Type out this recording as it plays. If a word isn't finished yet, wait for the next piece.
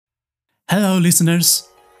Hello listeners,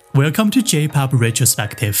 welcome to J-Pop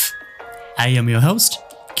Retrospective. I am your host,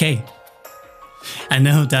 Kay. I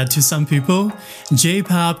know that to some people,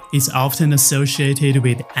 J-Pop is often associated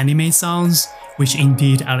with anime songs, which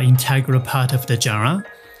indeed are an integral part of the genre.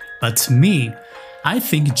 But to me, I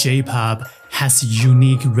think J-Pop has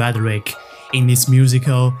unique rhetoric in its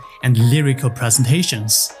musical and lyrical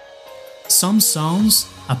presentations. Some songs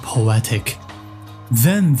are poetic.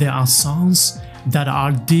 Then there are songs that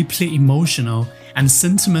are deeply emotional and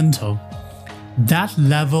sentimental. That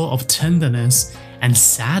level of tenderness and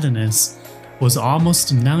sadness was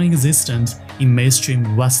almost non-existent in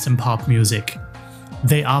mainstream Western pop music.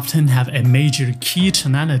 They often have a major key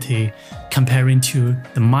tonality comparing to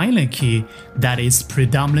the minor key that is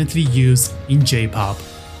predominantly used in J-pop.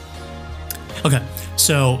 Okay,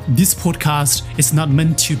 so this podcast is not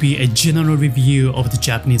meant to be a general review of the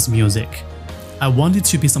Japanese music. I want it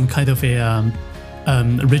to be some kind of a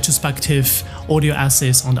retrospective audio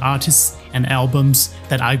essays on the artists and albums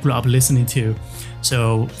that I grew up listening to.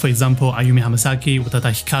 So, for example, Ayumi Hamasaki,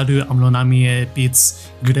 Utada Hikaru, Amuro Namie,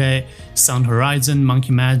 Beats, Gray, Sound Horizon,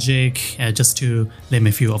 Monkey Magic, just to name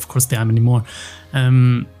a few. Of course, there are many more.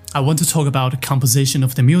 I want to talk about the composition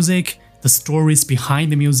of the music, the stories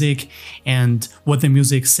behind the music, and what the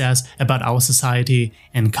music says about our society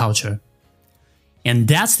and culture. And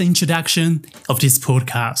that's the introduction of this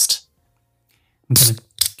podcast. I'm gonna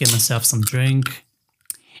get myself some drink.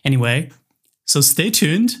 Anyway, so stay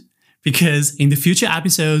tuned because in the future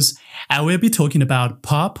episodes, I will be talking about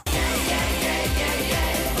pop,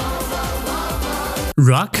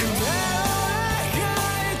 rock,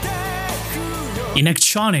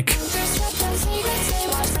 electronic,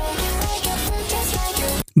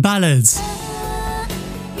 ballads,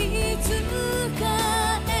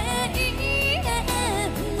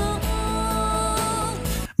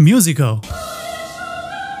 musical,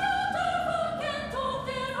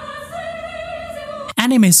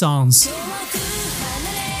 anime songs,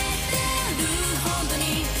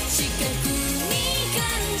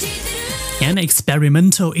 and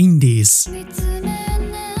experimental indies.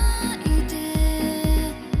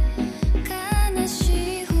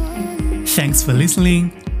 Thanks for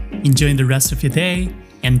listening. Enjoy the rest of your day.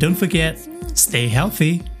 And don't forget, stay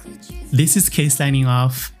healthy. This is Kay signing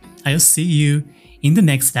off. I'll see you in the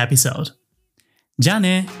next episode. じゃあ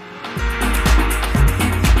ね!